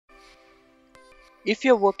If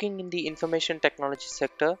you're working in the information technology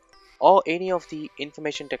sector or any of the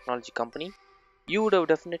information technology company, you would have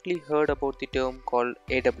definitely heard about the term called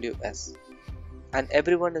AWS, and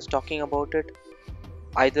everyone is talking about it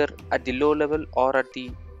either at the low level or at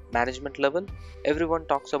the management level. Everyone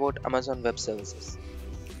talks about Amazon Web Services.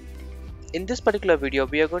 In this particular video,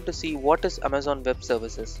 we are going to see what is Amazon Web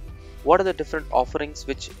Services, what are the different offerings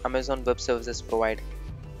which Amazon Web Services provide,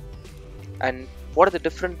 and what are the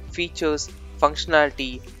different features,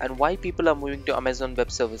 functionality, and why people are moving to Amazon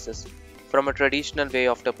Web Services from a traditional way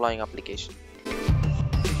of deploying application.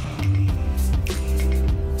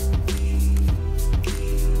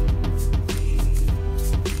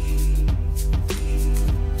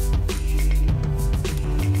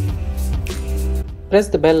 Press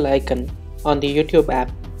the bell icon on the YouTube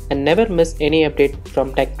app and never miss any update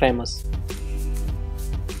from Tech Primers.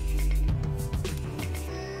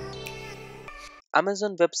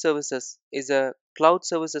 Amazon Web Services is a cloud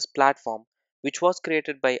services platform which was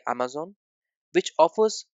created by Amazon, which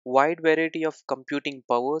offers wide variety of computing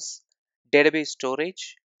powers, database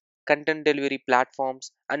storage, content delivery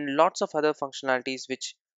platforms, and lots of other functionalities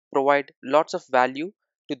which provide lots of value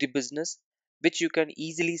to the business, which you can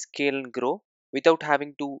easily scale and grow without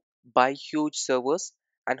having to buy huge servers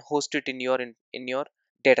and host it in your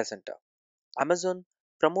data center. Amazon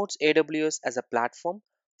promotes AWS as a platform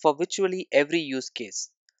for virtually every use case,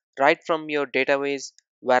 right from your database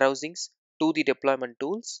warehousings to the deployment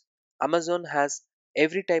tools. Amazon has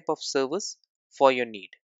every type of service for your need.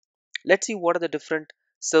 Let's see what are the different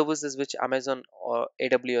services which Amazon or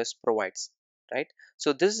AWS provides, right?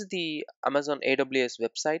 So this is the Amazon AWS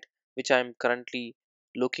website which I'm currently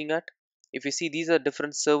looking at. If you see, these are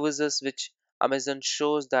different services which Amazon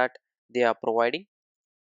shows that they are providing.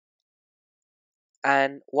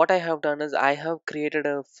 And what I have done is I have created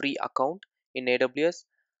a free account in AWS.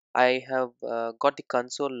 I have got the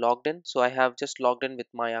console logged in, so I have just logged in with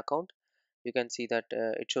my account. You can see that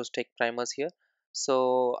it shows Tech Primers here.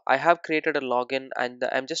 So I have created a login and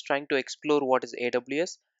I'm just trying to explore what is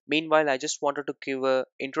AWS. Meanwhile, I just wanted to give a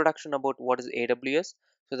introduction about what is AWS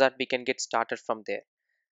so that we can get started from there.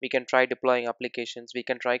 We can try deploying applications, we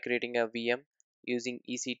can try creating a VM using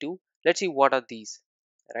EC2. Let's see what are these,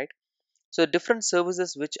 right? So different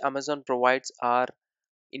services which Amazon provides are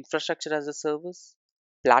infrastructure as a service,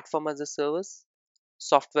 platform as a service,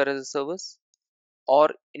 software as a service, or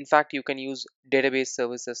in fact you can use database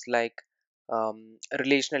services like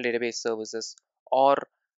relational database services, or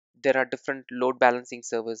there are different load balancing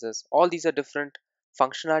services. All these are different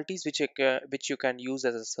functionalities which you can use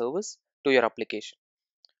as a service to your application.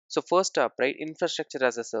 So first up, right, infrastructure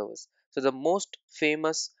as a service. So the most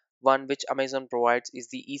famous one which Amazon provides is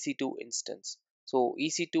the EC2 instance. So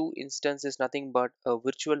EC2 instance is nothing but a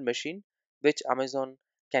virtual machine which Amazon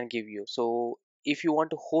can give you. So if you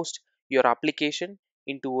want to host your application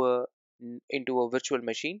into a virtual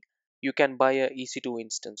machine, you can buy a EC2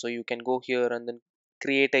 instance. So you can go here and then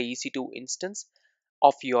create a EC2 instance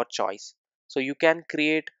of your choice. So you can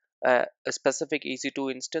create a specific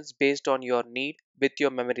EC2 instance based on your need with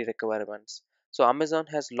your memory requirements. So Amazon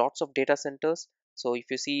has lots of data centers. So if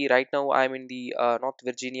you see right now, I'm in the North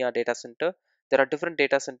Virginia data center. There are different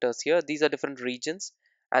data centers here. These are different regions,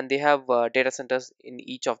 and they have data centers in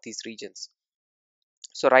each of these regions.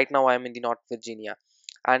 So right now I'm in the North Virginia,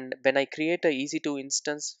 and when I create a EC2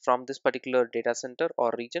 instance from this particular data center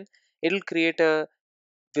or region, it will create a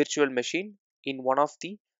virtual machine in one of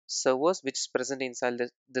the servers which is present inside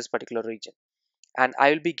this particular region, and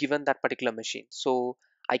I will be given that particular machine. So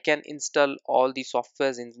I can install all the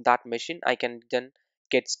softwares in that machine. I can then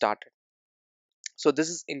get started. So this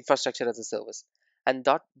is infrastructure as a service, and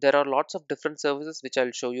that there are lots of different services which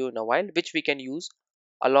I'll show you in a while, which we can use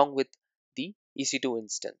along with the EC2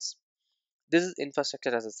 instance. This is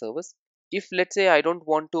infrastructure as a service. If let's say I don't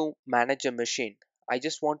want to manage a machine, I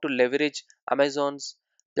just want to leverage Amazon's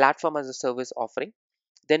platform as a service offering,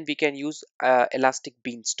 then we can use Elastic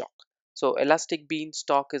Beanstalk. So Elastic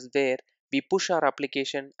Beanstalk is where we push our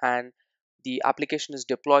application and the application is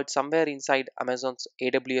deployed somewhere inside Amazon's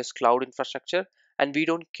AWS cloud infrastructure, and we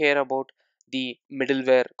don't care about the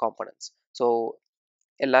middleware components. So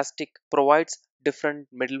Elastic provides different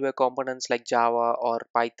middleware components like Java or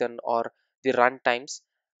Python or the runtimes.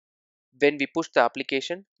 When we push the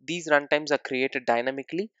application, these runtimes are created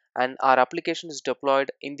dynamically and our application is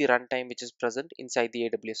deployed in the runtime which is present inside the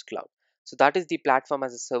AWS cloud. So that is the platform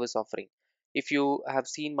as a service offering. If you have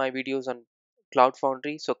seen my videos on Cloud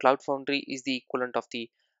Foundry, so Cloud Foundry is the equivalent of the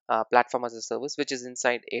platform as a service which is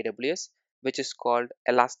inside AWS, which is called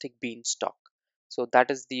Elastic Beanstalk. So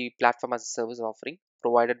that is the platform as a service offering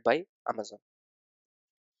provided by Amazon.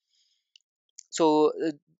 So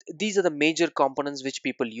these are the major components which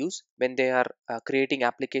people use when they are creating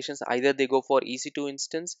applications. Either they go for EC2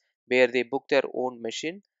 instance where they book their own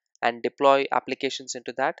machine and deploy applications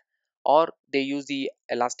into that, or they use the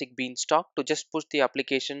elastic beanstalk to just push the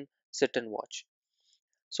application, sit and watch.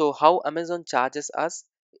 So how Amazon charges us,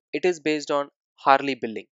 it is based on hourly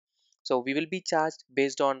billing. So we will be charged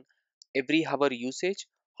based on every hour usage,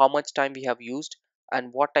 how much time we have used,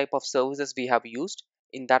 and what type of services we have used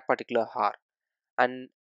in that particular hour. And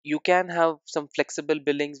you can have some flexible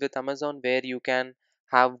billings with Amazon where you can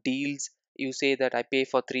have deals. You say that I pay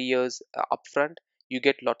for 3 years upfront, you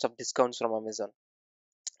get lots of discounts from Amazon.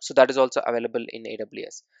 So that is also available in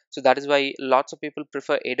AWS. So that is why lots of people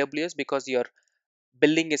prefer AWS, because your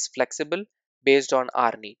billing is flexible based on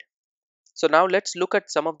our need. So now let's look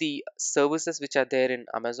at some of the services which are there in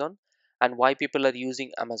Amazon and why people are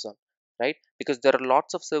using Amazon, right? Because there are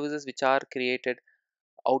lots of services which are created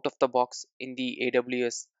out of the box in the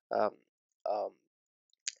AWS um, um,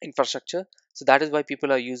 infrastructure. So that is why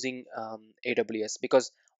people are using AWS,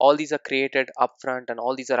 because all these are created upfront and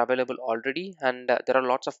all these are available already, and there are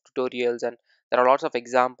lots of tutorials and there are lots of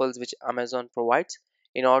examples which Amazon provides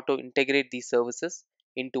in order to integrate these services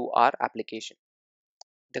into our application.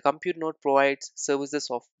 The compute node provides services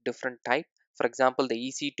of different type. For example, the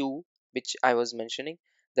EC2 which I was mentioning,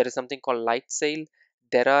 there is something called light sail.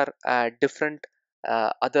 There are different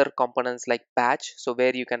other components like batch, so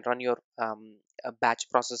where you can run your batch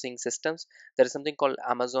processing systems. There is something called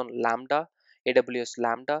Amazon Lambda, AWS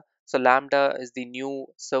Lambda. So Lambda is the new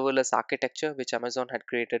serverless architecture which Amazon had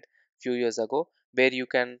created few years ago, where you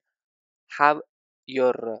can have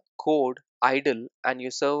your code idle and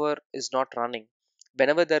your server is not running.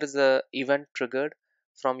 Whenever there is a event triggered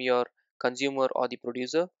from your consumer or the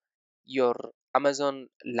producer, your Amazon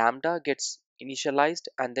Lambda gets initialized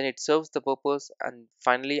and then it serves the purpose, and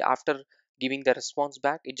finally after giving the response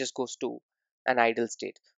back, it just goes to an idle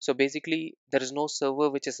state. So basically there is no server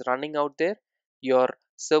which is running out there. Your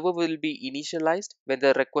server will be initialized when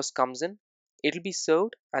the request comes in, it will be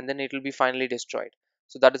served and then it will be finally destroyed.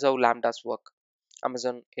 So that is how Lambdas work,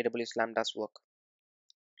 Amazon AWS Lambdas work.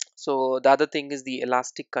 So the other thing is the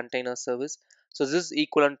elastic container service. So this is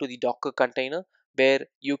equivalent to the Docker container, where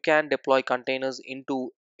you can deploy containers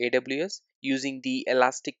into AWS using the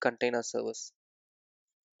elastic container service.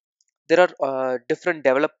 There are different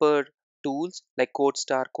developer tools like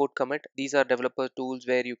CodeStar, Code Commit. These are developer tools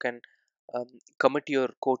where you can commit your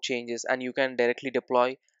code changes and you can directly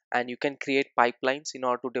deploy, and you can create pipelines in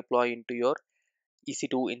order to deploy into your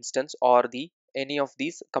EC2 instance or the any of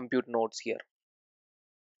these compute nodes here.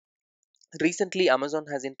 RecentlyAmazon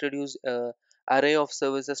has introduced a array of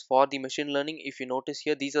services for the machine learning. If you notice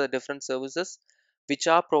here, these are the different services which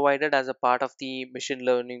are provided as a part of the machine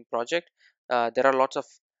learning project. There are lots of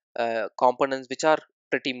components which are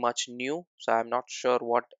pretty much new, so I'm not sure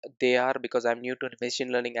what they are because I'm new to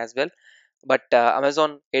machine learning as well. But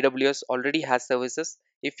Amazon AWS already has services.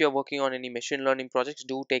 If you're working on any machine learning projects,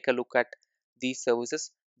 do take a look at these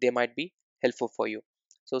services, they might be helpful for you.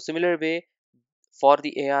 So similar way, for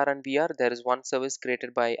the AR and VR, there is one service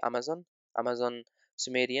created by Amazon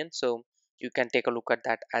Sumerian, so you can take a look at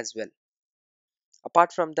that as well.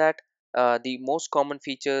 Apart from that, the most common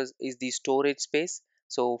features is the storage space.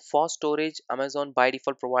 So for storage, Amazon by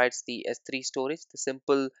default provides the S3 storage, the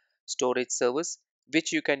simple storage service,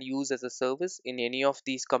 which you can use as a service in any of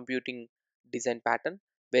these computing design pattern,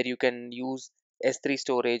 where you can use S3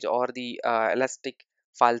 storage or the elastic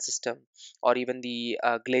file system, or even the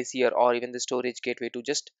glacier, or even the storage gateway to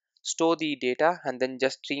just store the data and then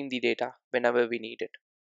just stream the data whenever we need it.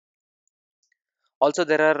 Also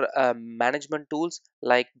there are management tools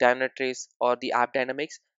like Dynatrace or the App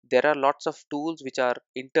Dynamics. There are lots of tools which are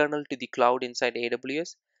internal to the cloud inside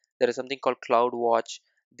AWS. There is something called CloudWatch.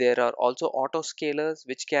 There are also autoscalers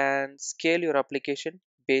which can scale your application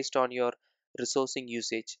based on your resourcing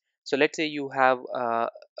usage. So let's say you have a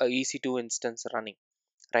EC2 instance running,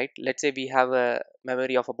 right? Let's say we have a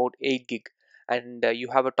memory of about 8 gig, and you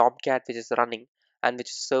have a Tomcat which is running and which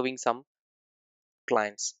is serving some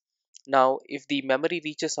clients. Now if the memory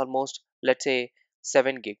reaches almost, let's say,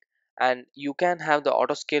 7 gig, and you can have the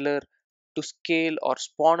autoscaler to scale or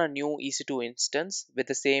spawn a new EC2 instance with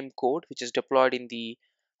the same code which is deployed in the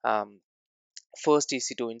um, first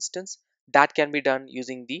EC2 instance, that can be done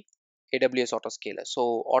using the AWS autoscaler.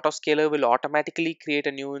 So autoscaler will automatically create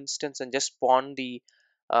a new instance and just spawn the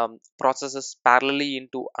processes parallelly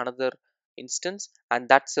into another instance, and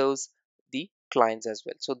that serves the clients as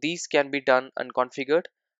well. So these can be done and configured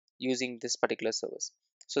using this particular service.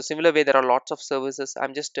 So similar way, there are lots of services.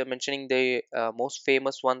 I'm just mentioning the most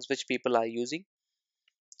famous ones which people are using.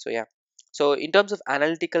 So yeah, So in terms of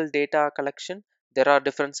analytical data collection, there are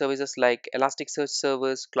different services like Elasticsearch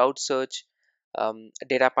servers, Cloud Search,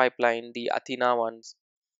 data pipeline, the Athena ones,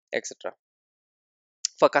 etc.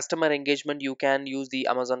 For customer engagement, you can use the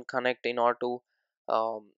Amazon Connect in order to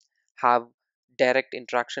have direct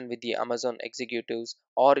interaction with the Amazon executives,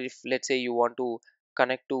 or if let's say you want to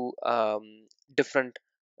connect to different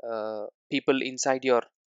people inside your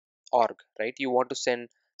org, right? You want to send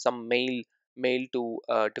some mail to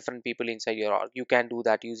different people inside your org, you can do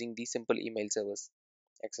that using the simple email service,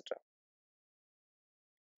 etc.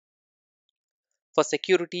 For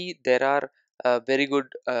security, there are very good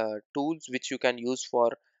tools which you can use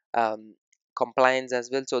for um, compliance as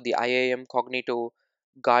well. So the IAM Cognito,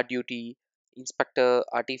 Guard Duty, Inspector,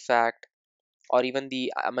 Artifact, or even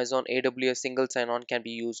the Amazon AWS single sign-on can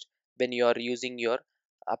be used when you are using your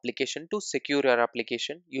application to secure your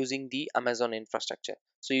application using the Amazon infrastructure.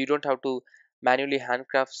 So you don't have to manually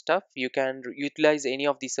handcraft stuff. You can utilize any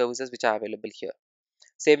of the services which are available here.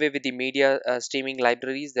 Same way with the media streaming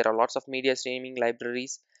libraries, there are lots of media streaming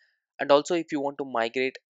libraries. And also, if you want to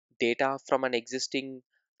migrate data from an existing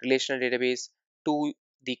relational database to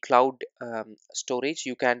the cloud storage,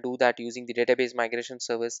 you can do that using the database migration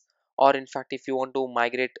service. Or in fact, if you want to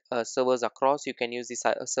migrate servers across, you can use the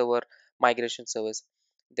server migration service.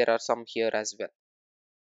 There are some here as well.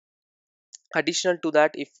 Additional to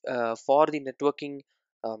that, if for the networking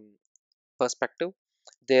um, perspective,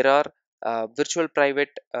 there are virtual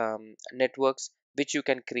private networks which you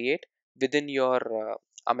can create within your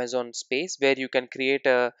Amazon space, where you can create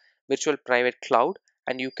a virtual private cloud,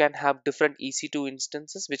 and you can have different EC2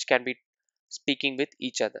 instances which can be speaking with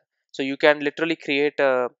each other. So you can literally create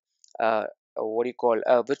a what do you call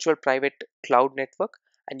a virtual private cloud network,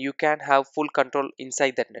 and you can have full control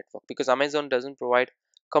inside that network, because Amazon doesn't provide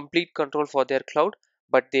complete control for their cloud,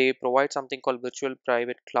 but they provide something called virtual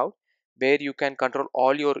private cloud, where you can control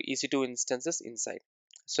all your EC2 instances inside.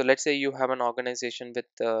 So let's say you have an organization with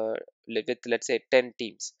let's say 10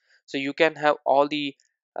 teams. So you can have all the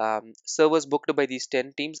servers booked by these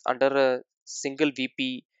 10 teams under a single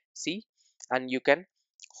VPC, and you can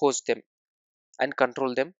host them and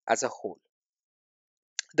control them as a whole.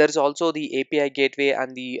 There is also the API gateway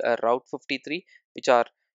and the Route 53, which are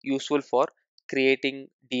useful for creating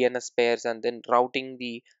DNS pairs and then routing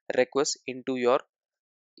the requests into your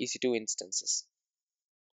EC2 instances.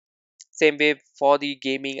 Same way for the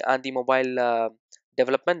gaming and the mobile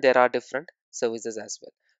development, there are different services as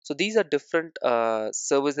well. So these are different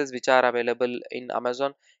services which are available in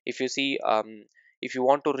Amazon. If you see, if you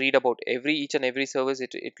want to read about every each and every service,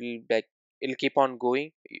 it will like it'll keep on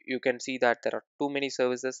going. You can see that there are too many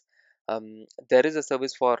services. There is a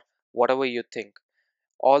service for whatever you think.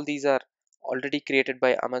 All these are already created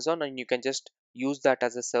by Amazon, and you can just use that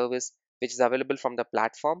as a service which is available from the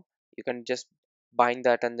platform. You can just bind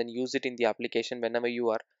that and then use it in the application whenever you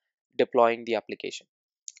are deploying the application.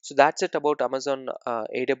 So that's it about Amazon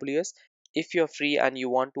AWS. If you're free and you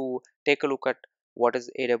want to take a look at what is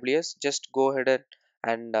AWS, just go ahead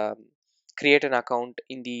and create an account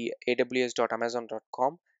in the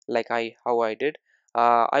aws.amazon.com, like how I did.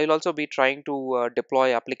 I'll also be trying to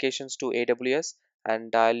deploy applications to AWS,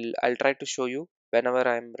 and I'll try to show you whenever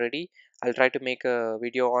I'm ready. I'll try to make a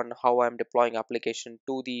video on how I'm deploying application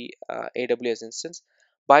to the AWS instance.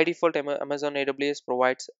 By default, Amazon AWS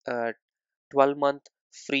provides 12-month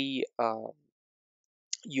free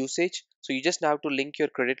usage. So you just have to link your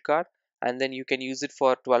credit card, and then you can use it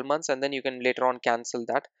for 12 months, and then you can later on cancel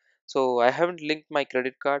that. So I haven't linked my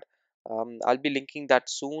credit card. I'll be linking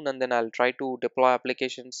that soon, and then I'll try to deploy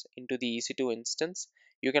applications into the EC2 instance.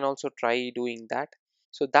 You can also try doing that.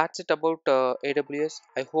 So that's it about AWS.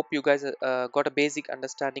 I hope you guys got a basic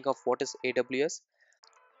understanding of what is AWS.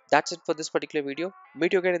 That's it for this particular video.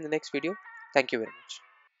 Meet you again in the next video. Thank you very much.